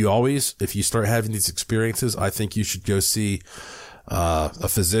 You always, if you start having these experiences, I think you should go see a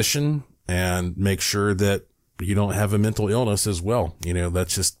physician and make sure that you don't have a mental illness as well. You know,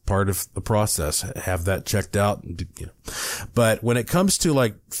 that's just part of the process. Have that checked out. You know. But when it comes to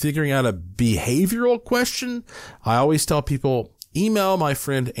like figuring out a behavioral question, I always tell people, email my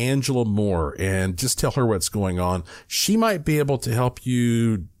friend Angela Moore and just tell her what's going on. She might be able to help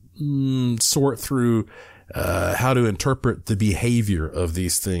you sort through how to interpret the behavior of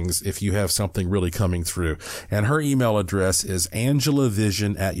these things if you have something really coming through. And her email address is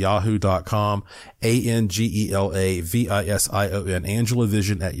angelavision@yahoo.com, ANGELAVISION,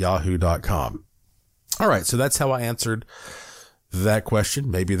 angelavision@yahoo.com. All right. So that's how I answered that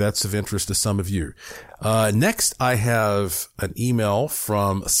question. Maybe that's of interest to some of you. Next, I have an email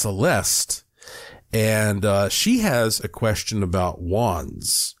from Celeste, and she has a question about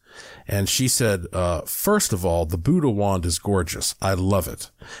wands. And she said, first of all, the Buddha wand is gorgeous. I love it.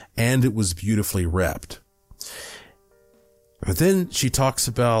 And it was beautifully wrapped. But then she talks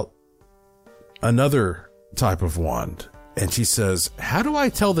about another type of wand. And she says, how do I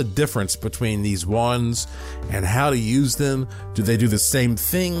tell the difference between these wands and how to use them? Do they do the same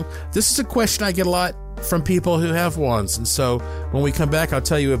thing? This is a question I get a lot from people who have wands. And so when we come back, I'll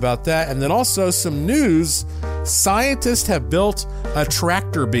tell you about that. And then also some news. Scientists have built a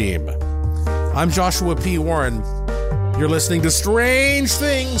tractor beam. I'm Joshua P. Warren. You're listening to Strange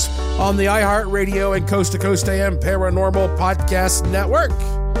Things on the iHeartRadio and Coast to Coast AM Paranormal Podcast Network.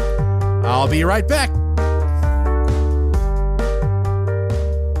 I'll be right back.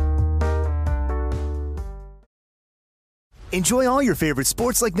 Enjoy all your favorite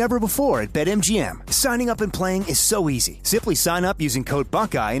sports like never before at BetMGM. Signing up and playing is so easy. Simply sign up using code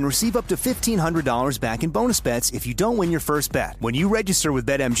Buckeye and receive up to $1,500 back in bonus bets if you don't win your first bet. When you register with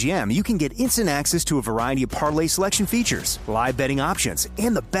BetMGM, you can get instant access to a variety of parlay selection features, live betting options,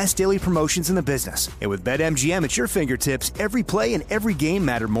 and the best daily promotions in the business. And with BetMGM at your fingertips, every play and every game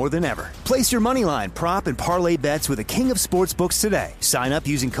matter more than ever. Place your moneyline, prop, and parlay bets with the king of sportsbooks today. Sign up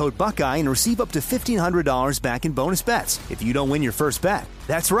using code Buckeye and receive up to $1,500 back in bonus bets if you don't win your first bet.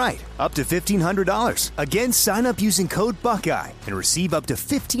 That's right, up to $1,500. Again, sign up using code Buckeye and receive up to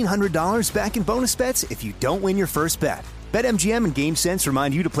 $1,500 back in bonus bets if you don't win your first bet. BetMGM and GameSense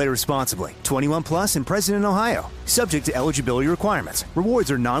remind you to play responsibly. 21 plus and present in Ohio. Subject to eligibility requirements.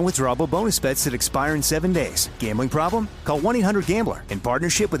 Rewards are non-withdrawable bonus bets that expire in 7 days. Gambling problem? Call 1-800-GAMBLER in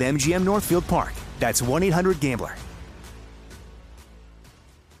partnership with MGM Northfield Park. That's 1-800-GAMBLER.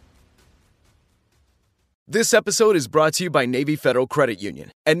 This episode is brought to you by Navy Federal Credit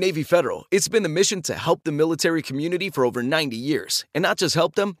Union. At Navy Federal, it's been the mission to help the military community for over 90 years. And not just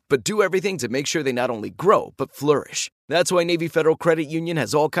help them, but do everything to make sure they not only grow, but flourish. That's why Navy Federal Credit Union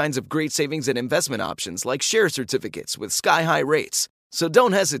has all kinds of great savings and investment options like share certificates with sky-high rates. So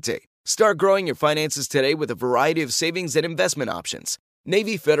don't hesitate. Start growing your finances today with a variety of savings and investment options.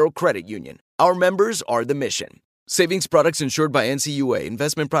 Navy Federal Credit Union. Our members are the mission. Savings products insured by NCUA.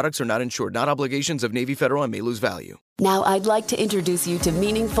 Investment products are not insured, not obligations of Navy Federal and may lose value. Now I'd like to introduce you to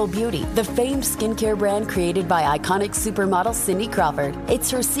Meaningful Beauty, the famed skincare brand created by iconic supermodel Cindy Crawford.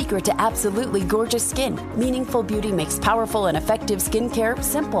 It's her secret to absolutely gorgeous skin. Meaningful Beauty makes powerful and effective skincare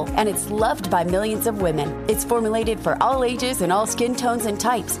simple, and it's loved by millions of women. It's formulated for all ages and all skin tones and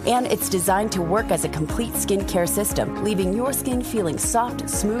types, and it's designed to work as a complete skincare system, leaving your skin feeling soft,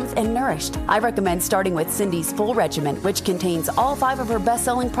 smooth, and nourished. I recommend starting with Cindy's full regimen, which contains all 5 of her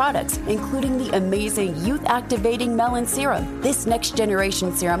best-selling products, including the amazing youth-activating Melon Serum. This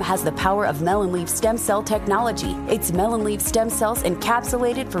next-generation serum has the power of melon leaf stem cell technology. It's melon leaf stem cells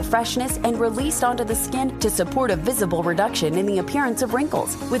encapsulated for freshness and released onto the skin to support a visible reduction in the appearance of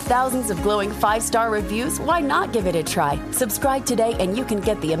wrinkles. With thousands of glowing 5-star reviews, why not give it a try? Subscribe today and you can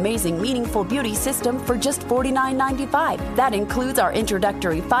get the amazing Meaningful Beauty system for just $49.95. That includes our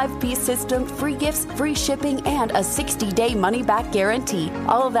introductory 5-piece system, free gifts, free shipping, and a 60-day money-back guarantee.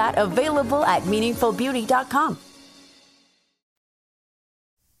 All of that available at meaningfulbeauty.com.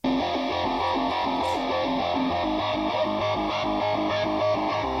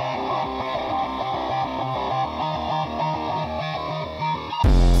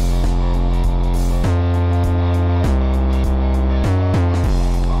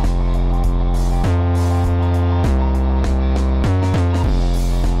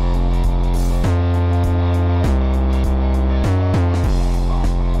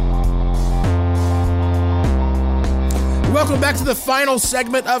 Welcome back to the final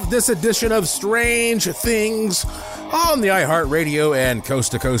segment of this edition of Strange Things on the iHeartRadio and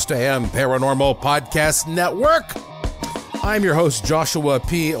Coast to Coast AM Paranormal Podcast Network. I'm your host, Joshua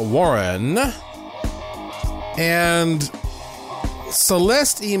P. Warren. And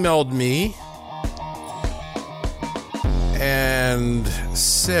Celeste emailed me and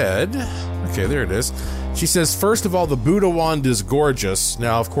said, okay, there it is. She says, first of all, the Buddha wand is gorgeous.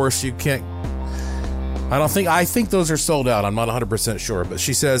 Now, of course, you can't, I think those are sold out. I'm not 100% sure, but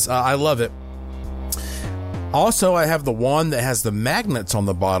she says, I love it. Also, I have the wand that has the magnets on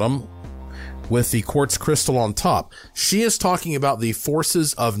the bottom with the quartz crystal on top. She is talking about the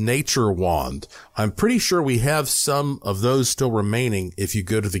Forces of Nature wand. I'm pretty sure we have some of those still remaining if you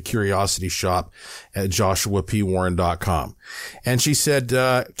go to the Curiosity Shop at joshuapwarren.com. And she said,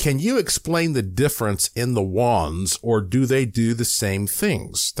 can you explain the difference in the wands, or do they do the same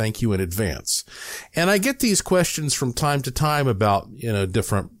things? Thank you in advance. And I get these questions from time to time about,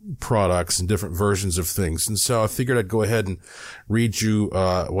 different products and different versions of things. And so I figured I'd go ahead and read you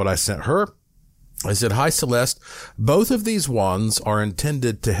what I sent her. I said, hi, Celeste. Both of these wands are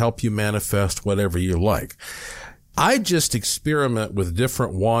intended to help you manifest whatever you like. I just experiment with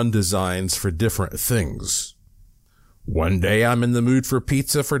different wand designs for different things. One day I'm in the mood for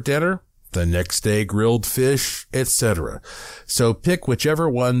pizza for dinner, the next day grilled fish, etc. So pick whichever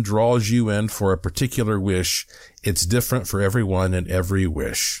one draws you in for a particular wish. It's different for everyone and every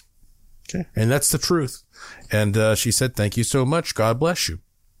wish. Okay. And that's the truth. And she said, thank you so much. God bless you.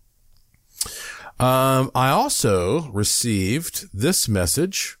 I also received this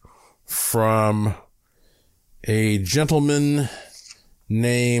message from a gentleman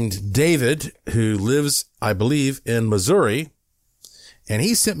named David who lives, I believe, in Missouri, and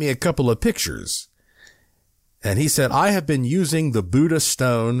he sent me a couple of pictures. And he said, I have been using the Buddha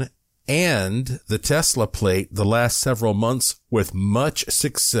stone and the Tesla plate the last several months with much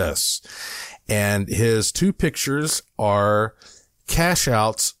success. And his 2 pictures are cash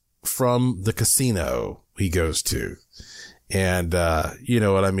outs from the casino he goes to. And, you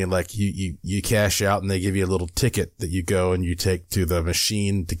know what I mean? Like you cash out and they give you a little ticket that you go and you take to the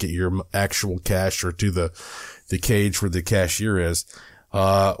machine to get your actual cash, or to the cage where the cashier is.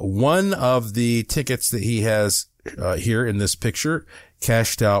 One of the tickets that he has, here in this picture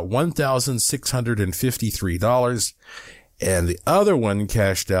cashed out $1,653. And the other one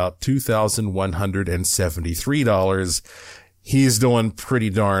cashed out $2,173. He's doing pretty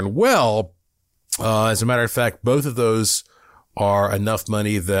darn well. As a matter of fact, both of those are enough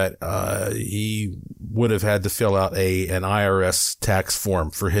money that he would have had to fill out an IRS tax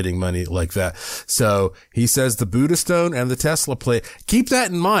form for hitting money like that. So he says the Buddha stone and the Tesla plate. Keep that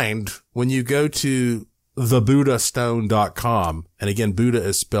in mind when you go to thebuddhastone.com. And again, Buddha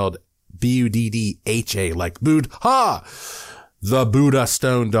is spelled Buddha, like Buddha.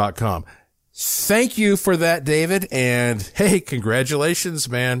 Thebuddhastone.com. Thank you for that, David. And hey, congratulations,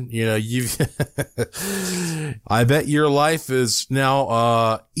 man. You know, I bet your life is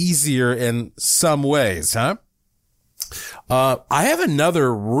now, easier in some ways, huh? I have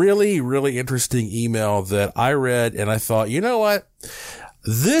another really, really interesting email that I read, and I thought, you know what?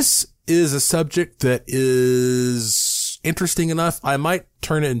 This is a subject that is interesting enough. I might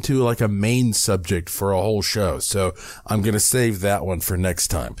turn it into like a main subject for a whole show. So I'm going to save that one for next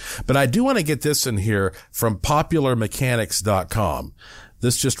time. But I do want to get this in here from popularmechanics.com.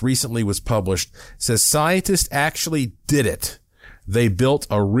 This just recently was published. It says scientists actually did it. They built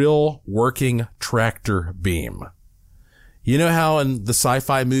a real working tractor beam. You know how in the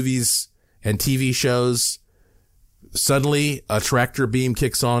sci-fi movies and TV shows, suddenly a tractor beam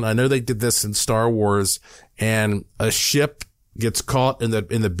kicks on? I know they did this in Star Wars, and a ship gets caught in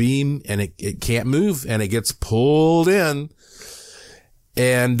the beam and it can't move and it gets pulled in.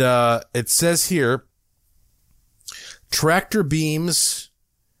 And, it says here, tractor beams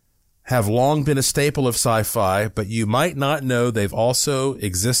have long been a staple of sci-fi, but you might not know they've also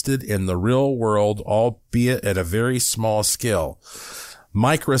existed in the real world, albeit at a very small scale.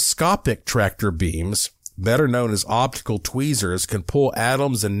 Microscopic tractor beams, better known as optical tweezers, can pull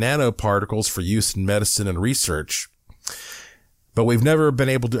atoms and nanoparticles for use in medicine and research. But we've never been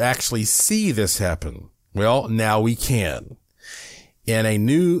able to actually see this happen. Well, now we can. In a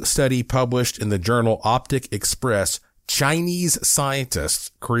new study published in the journal Optic Express, Chinese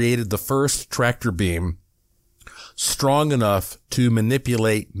scientists created the first tractor beam strong enough to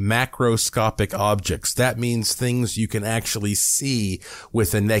manipulate macroscopic objects. That means things you can actually see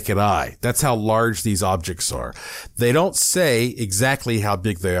with the naked eye. That's how large these objects are. They don't say exactly how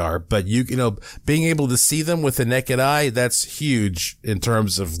big they are, but you know, being able to see them with the naked eye, that's huge in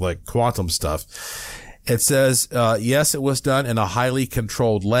terms of like quantum stuff. It says, yes, it was done in a highly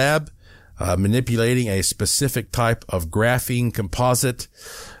controlled lab, manipulating a specific type of graphene composite.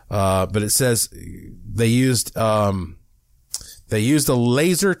 But it says they used a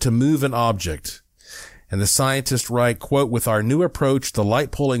laser to move an object. And the scientists write, quote, with our new approach, the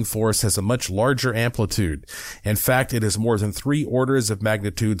light pulling force has a much larger amplitude. In fact, it is more than 3 orders of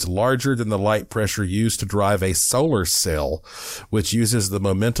magnitudes larger than the light pressure used to drive a solar cell, which uses the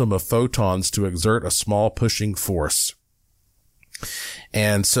momentum of photons to exert a small pushing force.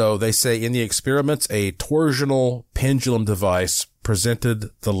 And so they say in the experiments, a torsional pendulum device presented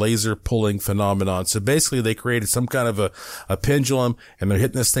the laser pulling phenomenon. So basically they created some kind of a pendulum, and they're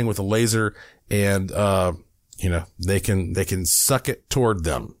hitting this thing with a laser, and, you know, they can suck it toward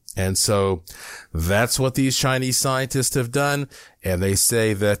them. And so that's what these Chinese scientists have done. And they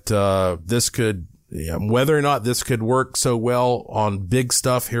say that, this could, whether or not this could work so well on big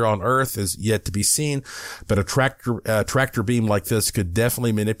stuff here on Earth is yet to be seen. But a tractor beam like this could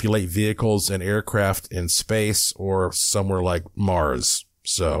definitely manipulate vehicles and aircraft in space or somewhere like Mars.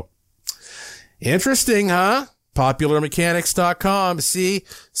 So interesting, huh? Popularmechanics.com. See,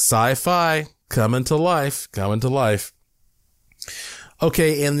 sci-fi coming to life.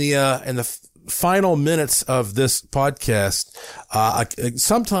 Okay. In the final minutes of this podcast,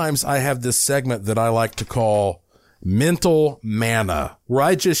 sometimes I have this segment that I like to call Mental Manna, where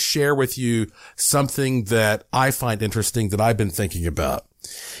I just share with you something that I find interesting that I've been thinking about.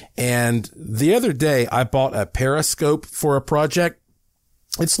 And the other day I bought a periscope for a project.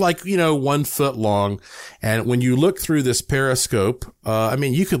 It's like, 1 foot long. And when you look through this periscope,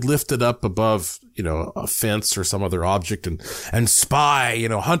 you could lift it up above, a fence or some other object and spy.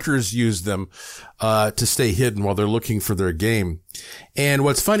 Hunters use them, to stay hidden while they're looking for their game. And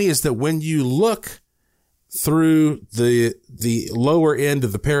what's funny is that when you look through the lower end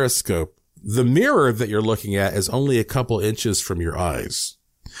of the periscope, the mirror that you're looking at is only a couple inches from your eyes.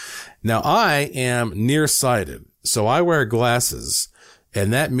 Now, I am nearsighted, so I wear glasses,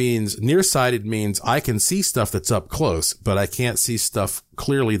 and that means nearsighted means I can see stuff that's up close, but I can't see stuff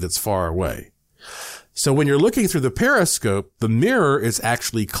clearly that's far away. So when you're looking through the periscope, the mirror is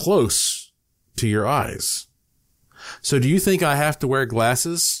actually close to your eyes. So do you think I have to wear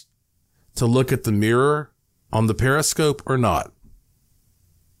glasses to look at the mirror on the periscope or not?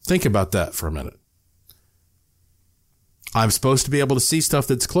 Think about that for a minute. I'm supposed to be able to see stuff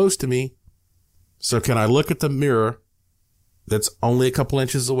that's close to me. So can I look at the mirror that's only a couple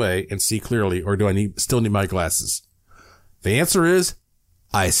inches away and see clearly, or do I still need my glasses? The answer is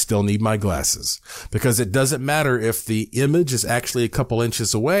I still need my glasses, because it doesn't matter if the image is actually a couple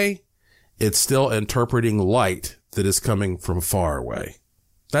inches away. It's still interpreting light that is coming from far away.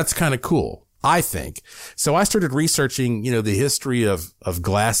 That's kind of cool, I think. So I started researching, the history of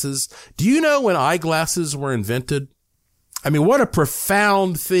glasses. Do you know when eyeglasses were invented? I mean, what a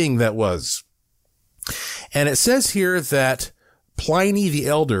profound thing that was. And it says here that Pliny the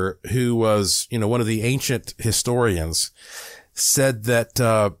Elder, who was, one of the ancient historians, said that,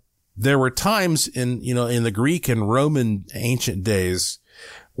 there were times in the Greek and Roman ancient days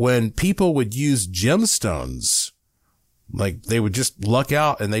when people would use gemstones. Like they would just luck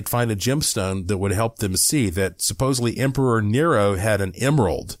out and they'd find a gemstone that would help them see. That supposedly Emperor Nero had an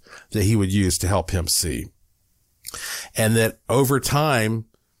emerald that he would use to help him see. And that over time,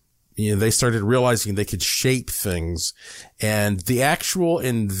 they started realizing they could shape things. And the actual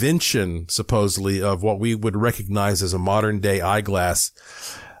invention, supposedly, of what we would recognize as a modern day eyeglass,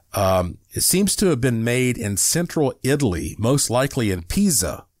 it seems to have been made in central Italy, most likely in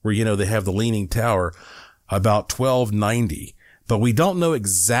Pisa, where, they have the Leaning Tower, about 1290. But we don't know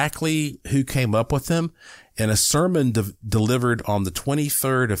exactly who came up with them. In a sermon delivered on the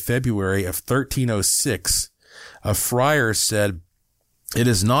 23rd of February of 1306, a friar said, "It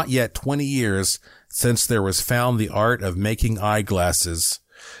is not yet 20 years since there was found the art of making eyeglasses,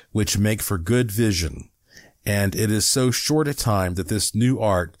 which make for good vision. And it is so short a time that this new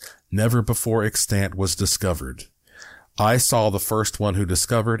art, never before extant, was discovered. I saw the first one who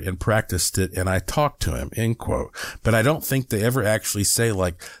discovered and practiced it, and I talked to him," end quote. But I don't think they ever actually say,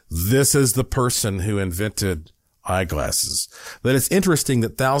 this is the person who invented eyeglasses. But it's interesting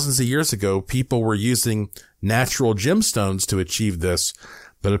that thousands of years ago, people were using natural gemstones to achieve this.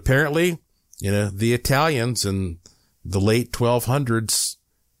 But apparently, the Italians in the late 1200s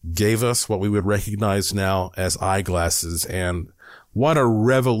gave us what we would recognize now as eyeglasses. And what a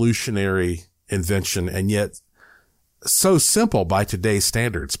revolutionary invention. And yet so simple by today's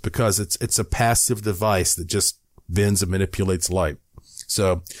standards, because it's a passive device that just bends and manipulates light.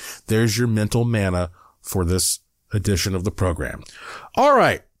 So there's your mental manna for this edition of the program. All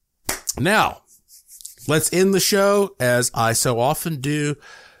right. Now, let's end the show, as I so often do,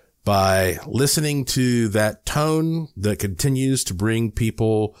 by listening to that tone that continues to bring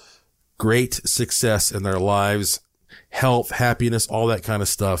people great success in their lives, health, happiness, all that kind of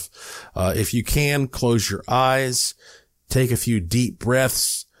stuff. If you can, close your eyes, take a few deep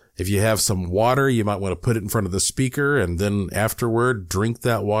breaths. If you have some water, you might want to put it in front of the speaker, and then afterward, drink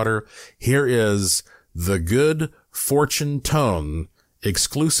that water. Here is the Good Fortune tone,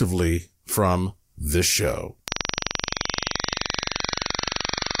 exclusively from this show.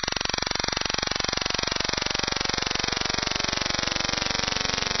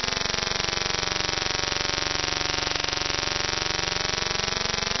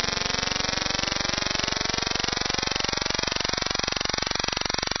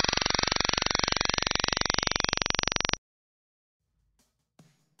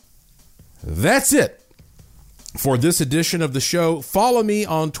 That's it for this edition of the show. Follow me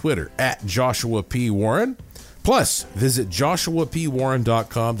on Twitter at Joshua P. Warren. Plus, visit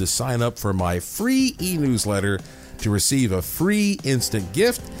joshuapwarren.com to sign up for my free e-newsletter to receive a free instant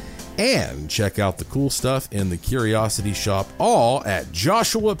gift, and check out the cool stuff in the Curiosity Shop, all at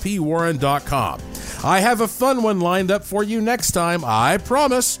joshuapwarren.com. I have a fun one lined up for you next time, I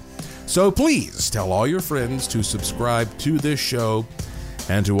promise. So please tell all your friends to subscribe to this show,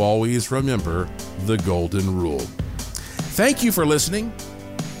 and to always remember the golden rule. Thank you for listening.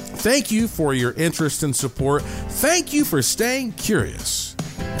 Thank you for your interest and support. Thank you for staying curious.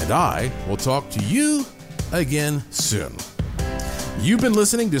 And I will talk to you again soon. You've been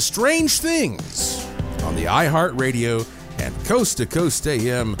listening to Strange Things on the iHeartRadio and Coast to Coast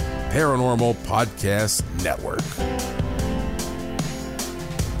AM Paranormal Podcast Network.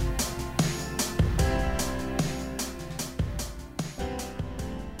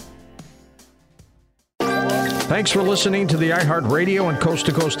 Thanks for listening to the iHeartRadio and Coast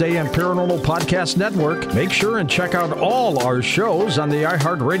to Coast AM Paranormal Podcast Network. Make sure and check out all our shows on the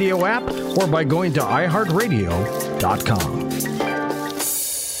iHeartRadio app or by going to iHeartRadio.com.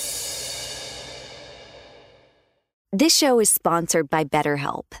 This show is sponsored by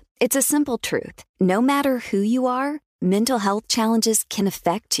BetterHelp. It's a simple truth. No matter who you are, mental health challenges can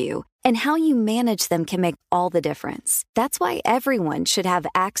affect you, and how you manage them can make all the difference. That's why everyone should have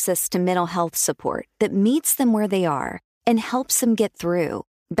access to mental health support that meets them where they are and helps them get through.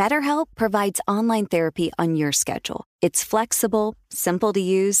 BetterHelp provides online therapy on your schedule. It's flexible, simple to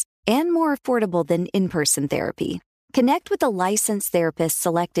use, and more affordable than in-person therapy. Connect with a licensed therapist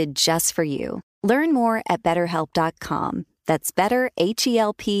selected just for you. Learn more at BetterHelp.com. That's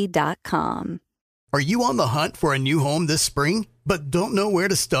BetterHelp.com. Are you on the hunt for a new home this spring, but don't know where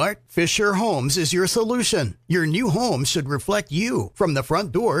to start? Fisher Homes is your solution. Your new home should reflect you, from the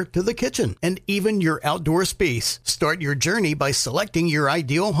front door to the kitchen, and even your outdoor space. Start your journey by selecting your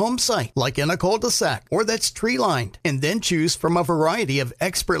ideal home site, like in a cul-de-sac or that's tree-lined, and then choose from a variety of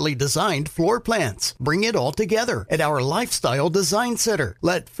expertly designed floor plans. Bring it all together at our Lifestyle Design Center.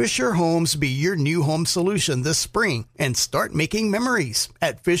 Let Fisher Homes be your new home solution this spring and start making memories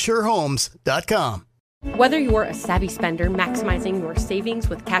at FisherHomes.com. Whether you're a savvy spender maximizing your savings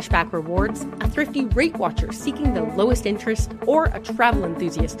with cashback rewards, a thrifty rate watcher seeking the lowest interest, or a travel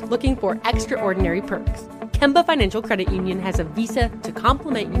enthusiast looking for extraordinary perks, Kemba Financial Credit Union has a visa to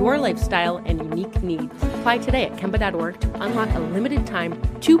complement your lifestyle and unique needs. Apply today at Kemba.org to unlock a limited time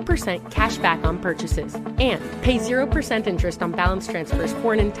 2% cash back on purchases and pay 0% interest on balance transfers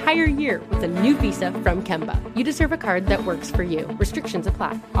for an entire year with a new visa from Kemba. You deserve a card that works for you. Restrictions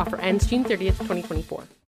apply. Offer ends June 30th, 2024.